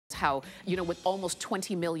how, you know, with almost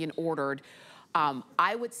 20 million ordered,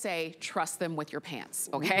 I would say trust them with your pants,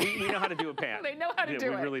 okay? We know how to do a pant. They know how to do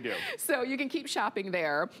it. We really do. So you can keep shopping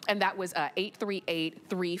there, and that was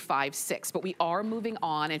 838356. But we are moving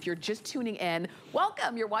on. If you're just tuning in,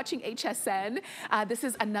 welcome. You're watching HSN. This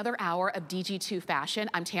is another hour of DG2 fashion.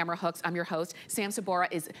 I'm Tamara Hooks. I'm your host. Sam Sabora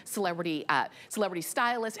is celebrity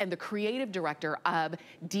stylist and the creative director of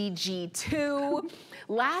DG2.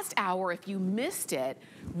 Last hour, if you missed it,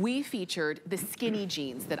 we featured the skinny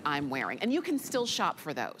jeans that I'm wearing, and you can still shop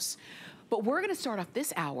for those. But we're gonna start off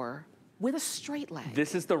this hour with a straight leg.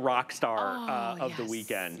 This is the rock star of the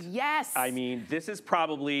weekend. Yes. I mean, this is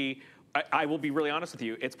probably, I will be really honest with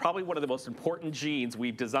you, it's probably one of the most important jeans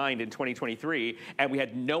we've designed in 2023, and we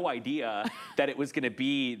had no idea that it was gonna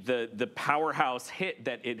be the powerhouse hit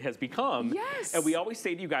that it has become. Yes. And we always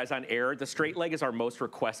say to you guys on air, the straight leg is our most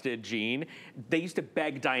requested jean. They used to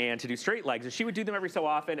beg Diane to do straight legs, and she would do them every so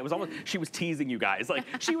often. It was almost, she was teasing you guys. Like,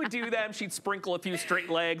 she would do them, she'd sprinkle a few straight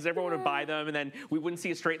legs, everyone would buy them, and then we wouldn't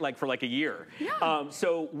see a straight leg for like a year. Yeah.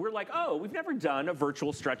 So we're like, oh, we've never done a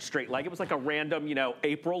virtual stretch straight leg. It was like a random, you know,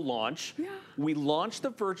 April launch. Yeah. We launched the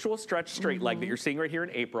virtual stretch straight leg that you're seeing right here in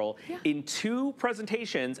April in 2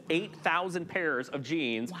 presentations, 8,000 pairs of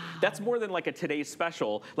jeans. Wow. That's more than like a today's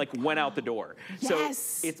special, like went out the door. Yes.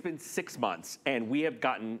 So it's been 6 months and we have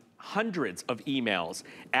gotten hundreds of emails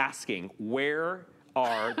asking where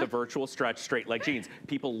are the virtual stretch straight leg jeans.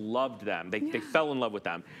 People loved them. They fell in love with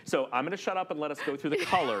them. So I'm gonna shut up and let us go through the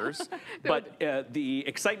colors. But the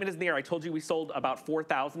excitement is in the air. I told you we sold about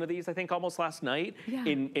 4,000 of these, I think almost last night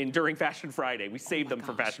during Fashion Friday. We saved them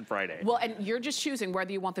for Fashion Friday. Well, and you're just choosing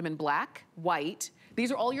whether you want them in black, white. These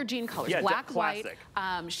are all your jean colors. Yeah, black, classic.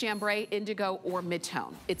 white, chambray, indigo, or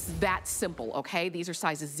mid-tone. It's that simple, okay? These are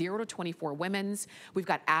sizes 0 to 24 women's. We've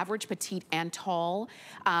got average, petite, and tall.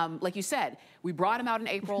 Like you said, we brought them out in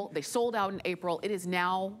April. They sold out in April. It is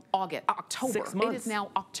now October. 6 months. It is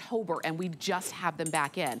now October, and we just have them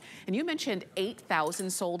back in. And you mentioned 8,000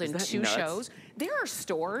 sold in 2 shows. There are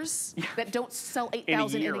stores that don't sell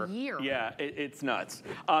 8,000 in a year. Yeah, it's nuts.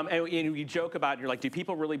 And we joke about, you're like, do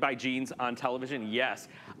people really buy jeans on television? Yes.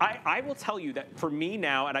 I will tell you that for me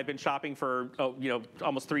now, and I've been shopping for you know,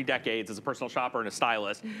 almost 3 decades as a personal shopper and a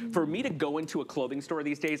stylist, for me to go into a clothing store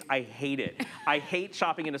these days, I hate it. I hate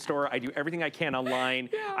shopping in a store. I do everything I can online.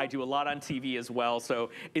 I do a lot on TV as well. So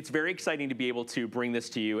it's very exciting to be able to bring this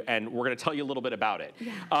to you, and we're gonna tell you a little bit about it.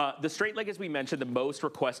 The straight leg, as we mentioned, the most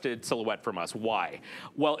requested silhouette from us. Why?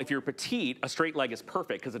 Well, if you're petite, a straight leg is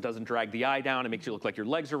perfect because it doesn't drag the eye down. It makes you look like your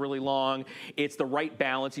legs are really long. It's the right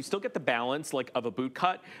balance. You still get the balance like of a boot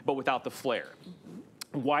cut, but without the flare.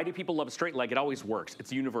 Why do people love a straight leg? It always works.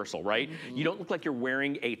 It's universal, right? You don't look like you're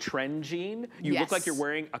wearing a trend jean. You look like you're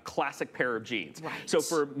wearing a classic pair of jeans. Right. So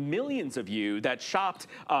for millions of you that shopped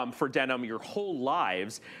for denim your whole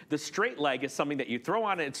lives, the straight leg is something that you throw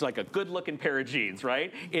on. It's like a good looking pair of jeans,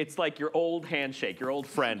 right? It's like your old handshake, your old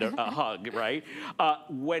friend, a hug, right?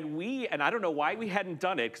 And I don't know why we hadn't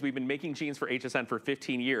done it because we've been making jeans for HSN for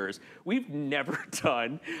 15 years. We've never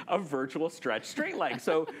done a virtual stretch straight leg.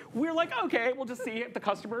 So we're like, okay, we'll just see if the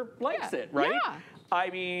customer likes it, right? Yeah. I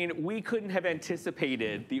mean, we couldn't have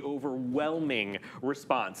anticipated the overwhelming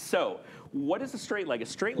response. So what is a straight leg? A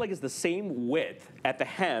straight leg is the same width at the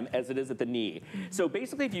hem as it is at the knee. So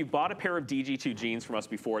basically, if you bought a pair of DG2 jeans from us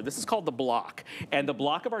before, this is called the block. And the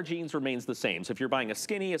block of our jeans remains the same. So if you're buying a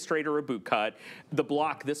skinny, a straight, or a boot cut, the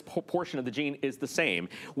block, this portion of the jean is the same.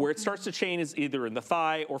 Where it starts to change is either in the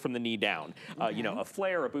thigh or from the knee down. You know, a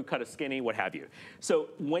flare, a boot cut, a skinny, what have you. So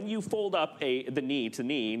when you fold up the knee to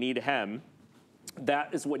knee, knee to hem,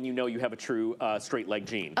 that is when you know you have a true straight leg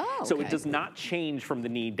jean. So it does not change from the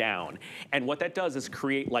knee down. And what that does is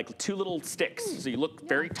create like 2 little sticks. So you look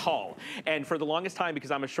very tall. And for the longest time,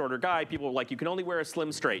 because I'm a shorter guy, people were like, you can only wear a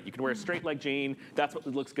slim straight. You can wear a straight leg jean. That's what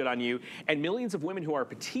looks good on you. And millions of women who are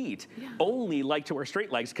petite only like to wear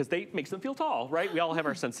straight legs because they makes them feel tall, right? We all have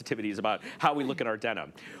our sensitivities about how we look at our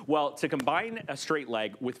denim. Well, to combine a straight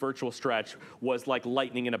leg with virtual stretch was like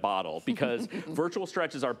lightning in a bottle because virtual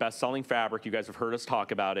stretch is our best-selling fabric. You guys have heard us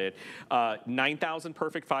talk about it. 9,000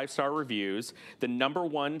 perfect 5-star reviews. The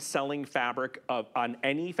 #1 selling fabric on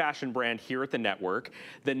any fashion brand here at the network.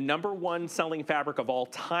 The #1 selling fabric of all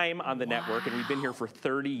time on the network, and we've been here for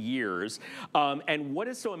 30 years. And what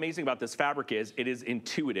is so amazing about this fabric is it is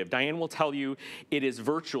intuitive. Diane will tell you it is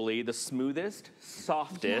virtually the smoothest,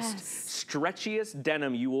 softest, stretchiest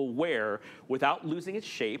denim you will wear without losing its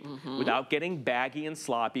shape, without getting baggy and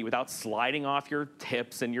sloppy, without sliding off your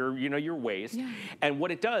hips and your waist. And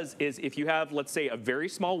what it does is if you have, let's say, a very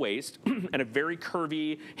small waist and a very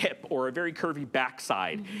curvy hip or a very curvy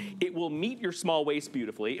backside, it will meet your small waist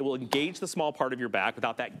beautifully. It will engage the small part of your back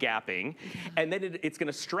without that gapping. And then it's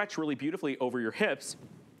gonna stretch really beautifully over your hips.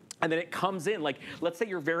 And then it comes in, like, let's say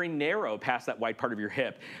you're very narrow past that wide part of your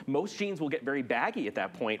hip. Most jeans will get very baggy at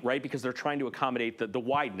that point, right? Because they're trying to accommodate the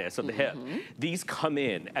wideness of the hip. These come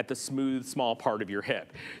in at the smooth, small part of your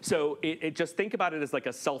hip. So just think about it as like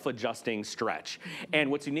a self-adjusting stretch.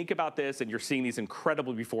 And what's unique about this, and you're seeing these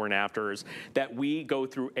incredible before and afters, that we go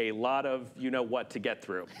through a lot of you-know-what to get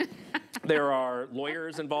through. There are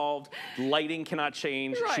lawyers involved. Lighting cannot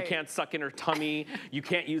change. She can't suck in her tummy. You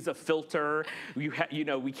can't use a filter. We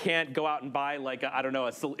can't go out and buy like I don't know.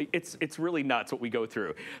 It's really nuts what we go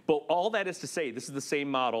through. But all that is to say, this is the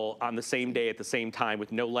same model on the same day at the same time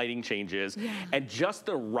with no lighting changes, and just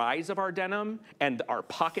the rise of our denim and our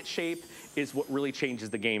pocket shape is what really changes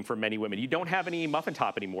the game for many women. You don't have any muffin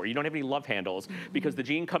top anymore. You don't have any love handles because the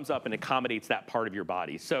jean comes up and accommodates that part of your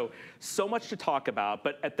body. So much to talk about.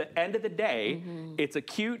 But at the end of the day, it's a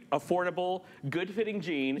cute, affordable, good-fitting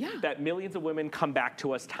jean that millions of women come back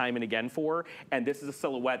to us time and again for, and this is a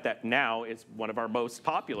silhouette that now is one of our most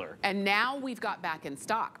popular. And now we've got back in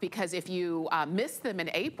stock, because if you missed them in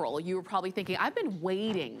April, you were probably thinking, I've been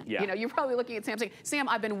waiting. You know, you're probably looking at Sam saying, Sam,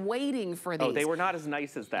 I've been waiting for these. Oh, they were not as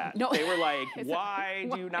nice as that. No. They were like, why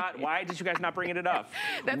did you guys not bring it enough?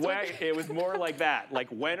 It was more like that. Like,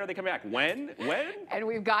 when are they coming back? When? And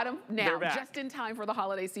we've got them now, just in time for the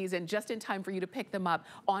holiday season, just in time for you to pick them up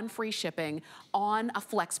on free shipping, on a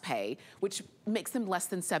flex pay, which makes them less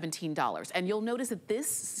than $17. And you'll notice that this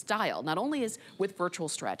style not only is with virtual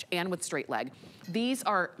stretch and with straight leg, these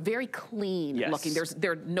are very clean looking. There's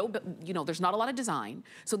not a lot of design.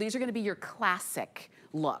 So these are gonna be your classic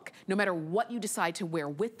look. No matter what you decide to wear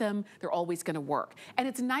with them, they're always gonna work. And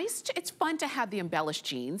it's nice, it's fun to have the embellished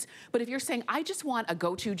jeans, but if you're saying, I just want a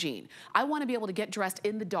go-to jean, I wanna be able to get dressed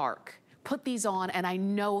in the dark, put these on, and I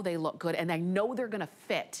know they look good, and I know they're gonna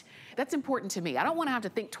fit. That's important to me. I don't wanna have to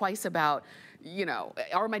think twice about,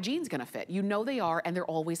 are my jeans gonna fit? You know they are, and they're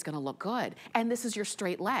always gonna look good. And this is your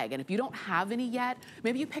straight leg. And if you don't have any yet,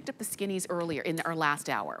 maybe you picked up the skinnies earlier in our last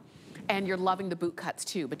hour, and you're loving the boot cuts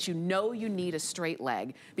too, but you know you need a straight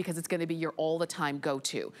leg because it's gonna be your all the time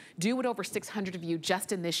go-to. Do what over 600 of you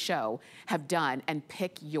just in this show have done and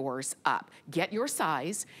pick yours up. Get your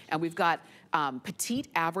size, and we've got petite,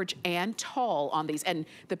 average, and tall on these. And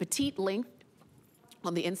the petite length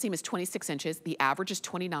on the inseam is 26 inches, the average is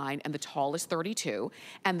 29, and the tall is 32.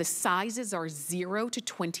 And the sizes are 0 to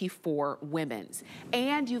 24 women's.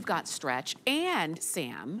 And you've got stretch. And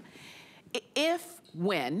Sam,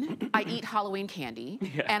 when I eat Halloween candy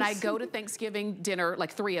and I go to Thanksgiving dinner,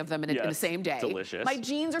 like 3 of them in the same day, delicious. My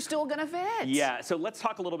jeans are still gonna fit. Yeah, so let's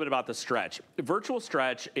talk a little bit about the stretch. Virtual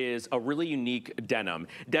stretch is a really unique denim.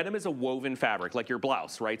 Denim is a woven fabric, like your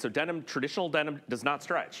blouse, right? So traditional denim does not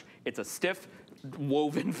stretch. It's a stiff,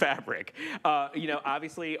 woven fabric.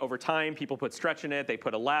 Obviously over time people put stretch in it, they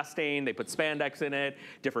put elastane, they put spandex in it,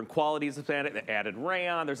 different qualities of spandex, they added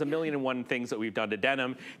rayon. There's a million and one things that we've done to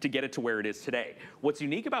denim to get it to where it is today. What's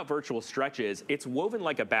unique about virtual stretch is it's woven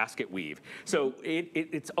like a basket weave. So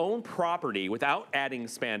its own property, without adding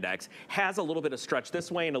spandex, has a little bit of stretch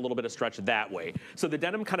this way and a little bit of stretch that way. So the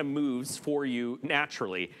denim kind of moves for you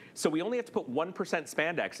naturally. So we only have to put 1%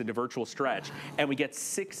 spandex into virtual stretch, and we get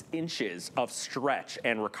 6 inches of stretch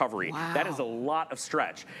and recovery. Wow. That is a lot of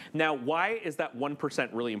stretch. Now, why is that 1%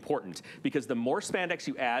 really important? Because the more spandex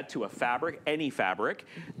you add to a fabric, any fabric,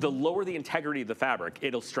 the lower the integrity of the fabric.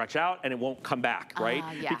 It'll stretch out and it won't come back, right?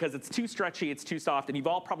 Because it's too stretchy, it's too soft, and you've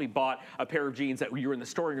all probably bought a pair of jeans that you were in the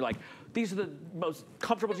store and you're like, these are the most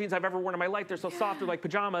comfortable jeans I've ever worn in my life. They're so soft, they're like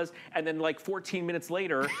pajamas. And then like 14 minutes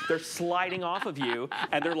later, they're sliding off of you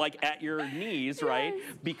and they're like at your knees, right?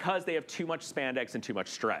 Because they have too much spandex and too much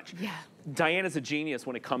stretch. Diane is a genius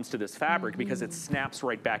when it comes to this fabric because it snaps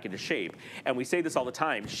right back into shape. And we say this all the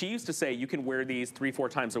time. She used to say you can wear these 3-4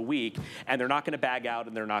 times a week and they're not gonna bag out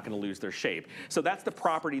and they're not gonna lose their shape. So that's the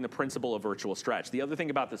property and the principle of virtual stretch. The other thing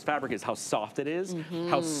about this fabric is how soft it is,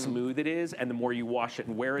 how smooth it is, and the more you wash it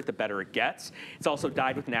and wear it, the better it gets. It's also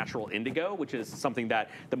dyed with natural indigo, which is something that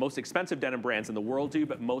the most expensive denim brands in the world do,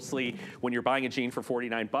 but mostly when you're buying a jean for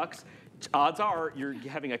 49 bucks, odds are you're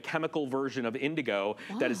having a chemical version of indigo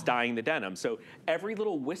that is dyeing the denim. So every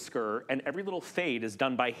little whisker and every little fade is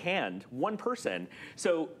done by hand, one person.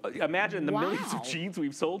 So imagine the millions of jeans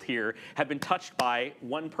we've sold here have been touched by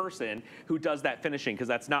one person who does that finishing, because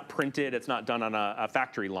that's not printed, it's not done on a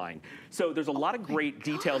factory line. So there's a lot of great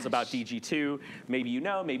details about DG2. Maybe you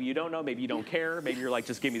know, maybe you don't know, maybe you don't care, maybe you're like,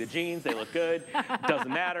 just give me the jeans, they look good,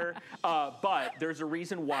 doesn't matter. But there's a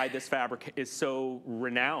reason why this fabric is so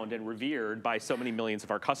renowned and revered by so many millions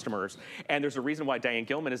of our customers. And there's a reason why Diane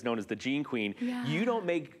Gilman is known as the jean queen. You don't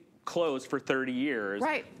make clothes for 30 years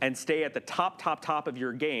and stay at the top of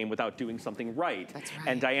your game without doing something right. That's right.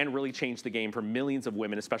 And Diane really changed the game for millions of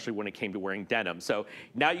women, especially when it came to wearing denim. So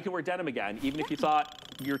now you can wear denim again, even if you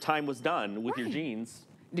thought your time was done with your jeans.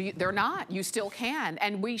 They're not. You still can.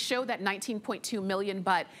 And we show that 19.2 million,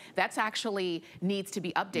 but that's actually needs to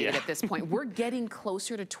be updated at this point. We're getting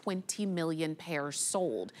closer to 20 million pairs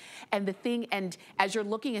sold. And the thing, and as you're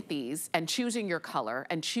looking at these and choosing your color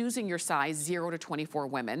and choosing your size 0 to 24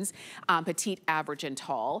 women's, petite, average, and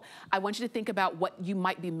tall, I want you to think about what you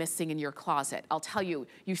might be missing in your closet. I'll tell you,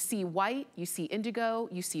 you see white, you see indigo,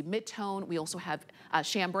 you see mid-tone, we also have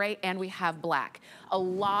chambray, and we have black. A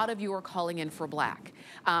lot of you are calling in for black.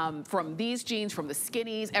 From these jeans, from the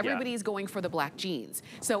skinnies, everybody's going for the black jeans.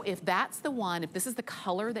 So if that's the one, if this is the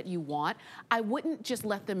color that you want, I wouldn't just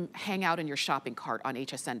let them hang out in your shopping cart on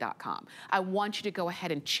hsn.com. I want you to go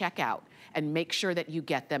ahead and check out and make sure that you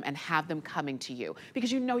get them and have them coming to you,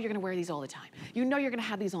 because you know you're gonna wear these all the time. You know you're gonna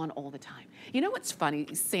have these on all the time. You know what's funny,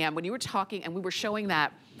 Sam, when you were talking and we were showing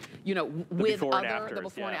that, you know, with the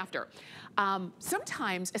before and after.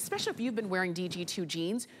 Sometimes, especially if you've been wearing DG2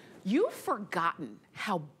 jeans, you've forgotten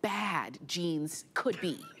how bad jeans could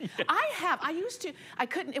be. I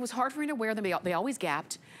couldn't, it was hard for me to wear them. They always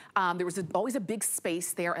gapped. There was always a big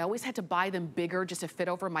space there. I always had to buy them bigger just to fit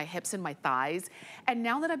over my hips and my thighs. And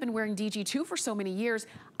now that I've been wearing DG2 for so many years,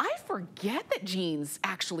 I forget that jeans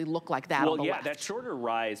actually look like that on the left. That shorter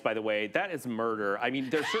rise, by the way, that is murder. I mean,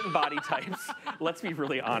 there's certain body types, let's be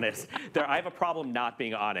really honest. I have a problem not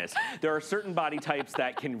being honest. There are certain body types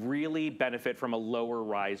that can really benefit from a lower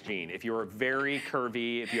rise jean. If you're very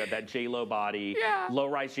curvy, if you have that J-Lo body, low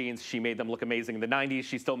rise jeans, she made them look amazing in the 90s.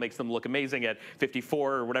 She still makes them look amazing at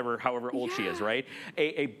 54 or whatever, however old she is, right?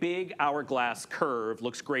 A big hourglass curve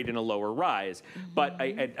looks great in a lower rise, but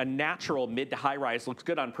a natural mid to high rise looks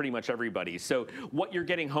good on pretty much everybody. So what you're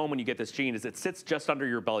getting home when you get this jean is it sits just under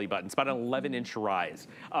your belly button. It's about an 11-inch rise.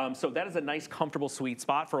 So that is a nice, comfortable, sweet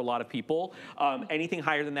spot for a lot of people. Anything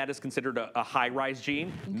higher than that is considered a high rise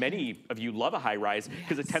jean. Many of you love a high rise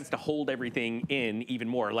because it tends to hold everything in even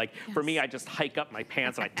more. Like for me, I just hike up my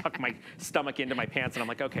pants and I tuck my stomach into my pants and I'm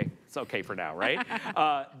like, okay, it's okay for now, right?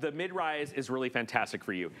 The mid-rise is really fantastic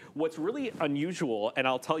for you. What's really unusual, and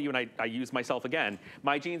I'll tell you, and I use myself again,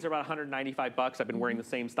 my jeans are about 195 bucks. I've been wearing the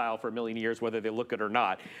same style for a million years, whether they look good or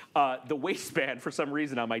not. The waistband, for some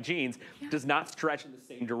reason on my jeans, does not stretch in the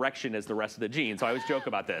same direction as the rest of the jeans. So I always joke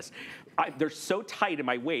about this. They're so tight in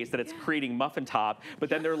my waist that it's creating muffin top, but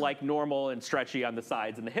then they're like normal and stretchy on the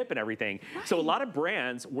sides and the hip and everything. So a lot of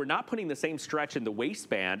brands were not putting the same stretch in the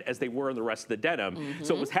waistband as they were in the rest of the denim.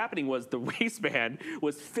 So what was happening was the waistband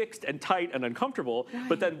was fixed and tight and uncomfortable,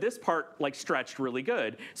 but then this part like stretched really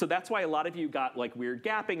good. So that's why a lot of you got like weird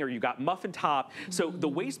gapping or you got muffin top. So the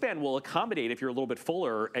waistband will accommodate if you're a little bit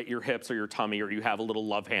fuller at your hips or your tummy or you have a little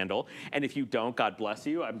love handle. And if you don't, God bless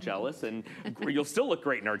you, I'm jealous, and you'll still look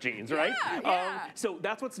great in our jeans, right? So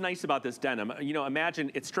that's what's nice about this denim. You know,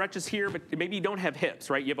 imagine it stretches here, but maybe you don't have hips,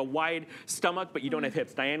 right? You have a wide stomach, but you don't have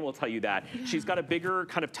hips. Diane will tell you that. She's got a bigger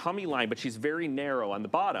kind of tummy line, but she's very narrow on the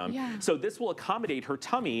bottom. So this will accommodate her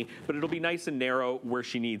tummy, but it'll be nice and narrow where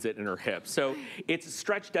she needs it in her hips. So it's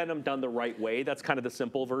stretch denim done the right way. That's kind of the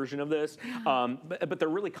simple version of this. But they're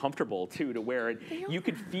really comfortable too to wear. And you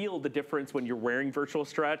can feel the difference when you're wearing virtual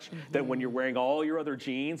stretch than when you're wearing all your other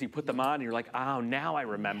jeans. You put them on and you're like, oh, now I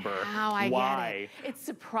remember why. Get it. It's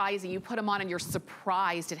surprising. You put them on and you're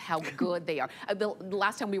surprised at how good they are. The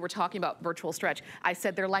last time we were talking about virtual stretch, I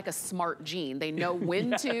said they're like a smart jean. They know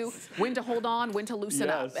when to hold on, when to loosen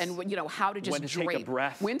up, and you know how to just when to drape. Take a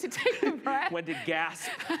breath. When to take a breath. When to gasp.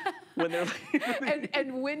 When they're like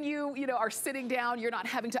and when you are sitting down, you're not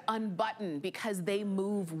having to unbutton because they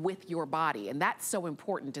move with your body, and that's so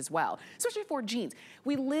important as well, especially for jeans.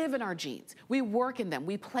 We live in our jeans. We work in them.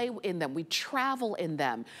 We play in them. We travel in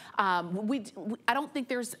them. I don't think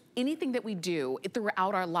there's anything that we do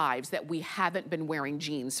throughout our lives that we haven't been wearing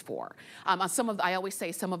jeans for. On I always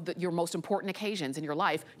say some of your most important occasions in your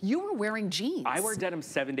life, you were wearing jeans. I wear denim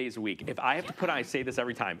 7 days a week. If I have to put on, I say this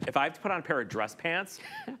every time, if I have to put on a pair of dress pants,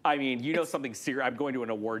 I mean, mean, you know something serious. I'm going to an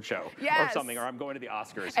award show or something, or I'm going to the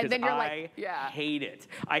Oscars. And then you're I hate it.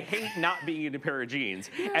 I hate not being in a pair of jeans.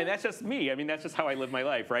 And that's just me. I mean, that's just how I live my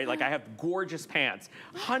life, right? Like I have gorgeous pants,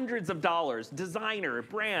 hundreds of dollars, designer,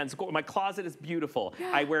 brands. My closet is beautiful.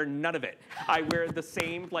 I wear none of it. I wear the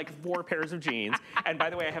same like 4 pairs of jeans. And by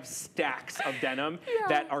the way, I have stacks of denim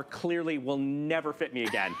that are clearly will never fit me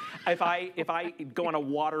again. If I go on a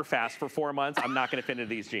water fast for 4 months, I'm not gonna fit into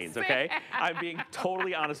these jeans, okay? I'm being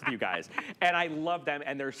totally honest with you guys. And I love them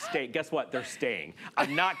and they're staying. Guess what? They're staying.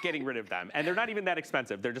 I'm not getting rid of them. And they're not even that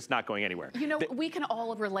expensive. They're just not going anywhere. You know, we can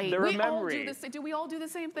all relate. They're We a memory. all do this. Do we all do the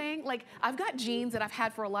same thing? Like, I've got jeans that I've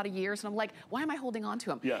had for a lot of years, and I'm like, why am I holding on to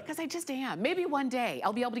them? Because I just am. Maybe one day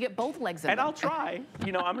I'll be able to get both legs in them. And I'll try.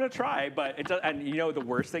 You know, I'm gonna try, but it does, and you know the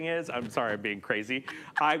worst thing is, I'm sorry, I'm being crazy.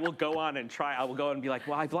 I will go on and try. I will go on and be like,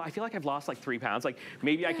 well, I feel like I've lost like 3 pounds. Like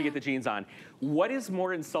maybe I could get the jeans on. What is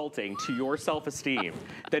more insulting to your self-esteem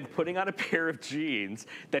than putting on a pair of jeans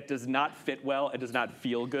that does not fit well and does not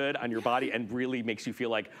feel good on your body and really makes you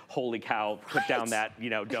feel like, holy cow, put down that,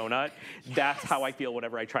 you know, donut. That's how I feel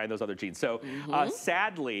whenever I try on those other jeans. So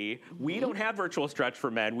sadly, we don't have virtual stretch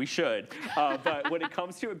for men. We should. But when it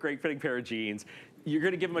comes to a great fitting pair of jeans, you're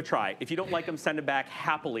gonna give them a try. If you don't like them, send them back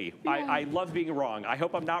happily. I love being wrong. I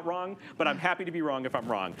hope I'm not wrong, but I'm happy to be wrong if I'm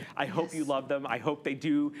wrong. I hope you love them. I hope they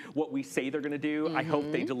do what we say they're gonna do. I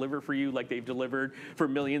hope they deliver for you like they've delivered for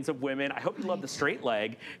millions of women. I hope you love the straight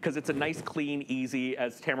leg because it's a nice, clean, easy,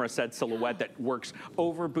 as Tamara said, silhouette that works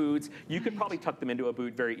over boots. You could probably tuck them into a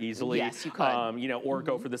boot very easily. Yes, you could. You know, or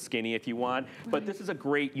go for the skinny if you want. But this is a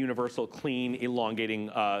great universal, clean,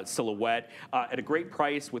 elongating silhouette at a great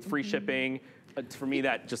price with free shipping. For me,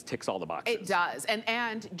 that just ticks all the boxes. It does,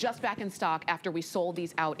 and just back in stock after we sold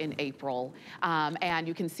these out in April. And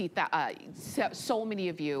you can see that so many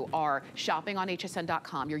of you are shopping on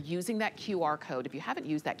hsn.com. You're using that QR code. If you haven't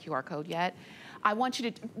used that QR code yet, I want you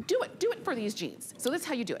to do it for these jeans. So this is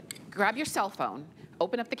how you do it. Grab your cell phone,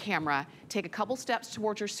 open up the camera, take a couple steps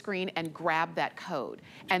towards your screen and grab that code.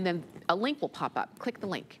 And then a link will pop up. Click the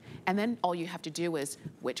link. And then all you have to do is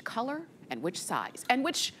which color and which size and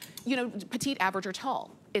which, you know, petite, average, or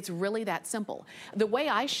tall. It's really that simple. The way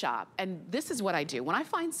I shop, and this is what I do, when I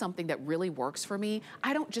find something that really works for me,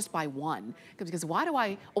 I don't just buy one, because why do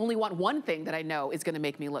I only want one thing that I know is gonna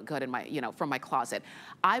make me look good in my, you know, from my closet?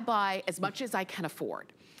 I buy as much as I can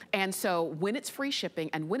afford. And so when it's free shipping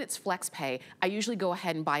and when it's flex pay, I usually go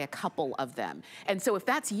ahead and buy a couple of them. And so if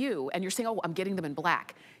that's you and you're saying, oh, I'm getting them in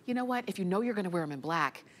black, you know what? If you know you're gonna wear them in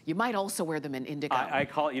black, you might also wear them in indigo. I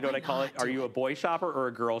call it, you know what I call it? Are you a boy shopper or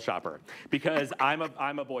a girl shopper? Because I'm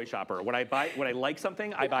a boy shopper. When I like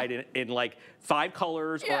something, I buy it in like 5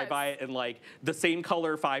 colors, or I buy it in like the same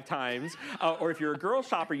color 5 times. Or if you're a girl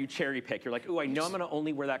shopper, you cherry pick. You're like, ooh, I know I'm gonna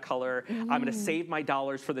only wear that color. I'm gonna save my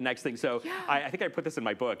dollars for the next thing. So I think I put this in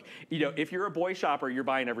my book. You know, if you're a boy shopper, you're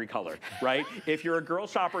buying every color, right? If you're a girl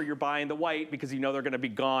shopper, you're buying the white because you know they're gonna be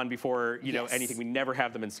gone before, you know, anything. We never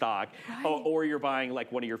have them in stock. Or you're buying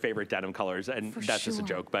like one of your favorite denim colors, and that's just a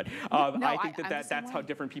joke. But I think that's how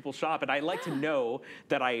different people shop. And I like to know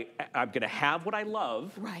that I'm gonna have what I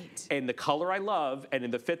love, and the color I love, and in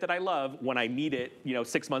the fit that I love when I need it, you know,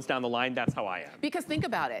 6 months down the line. That's how I am. Because think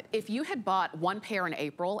about it. If you had bought one pair in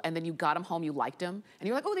April and then you got them home, you liked them, and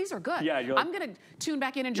you're like, oh, these are good. Yeah, you're like, I'm gonna tune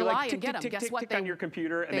back in July and get them. Guess what? They on your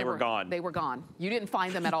computer, and they were gone. They were gone. You didn't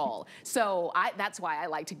find them at all. So that's why I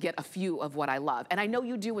like to get a few of what I love, and I know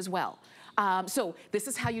you do as well. So this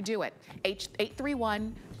is how you do it.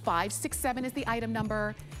 831-567 is the item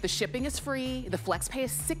number. The shipping is free. The flex pay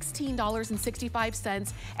is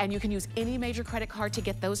 $16.65, and you can use any major credit card to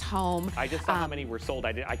get those home. I just saw how many were sold.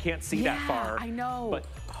 I can't see that far. I know. But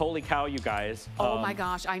holy cow, you guys. Oh my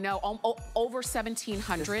gosh, I know. Over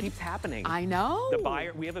 1,700. This keeps happening. I know. The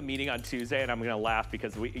buyer, we have a meeting on Tuesday, and I'm gonna laugh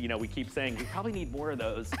because we keep saying we probably need more of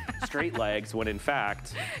those straight legs when in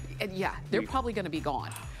fact. Yeah, they're probably gonna be gone.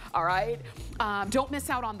 All right? Don't miss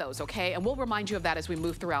out on those, okay? And we'll remind you of that as we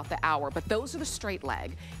move throughout the hour. But those are the straight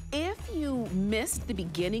leg. If you missed the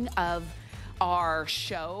beginning of our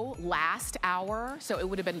show last hour, so it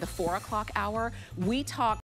would have been the 4 o'clock hour, we talked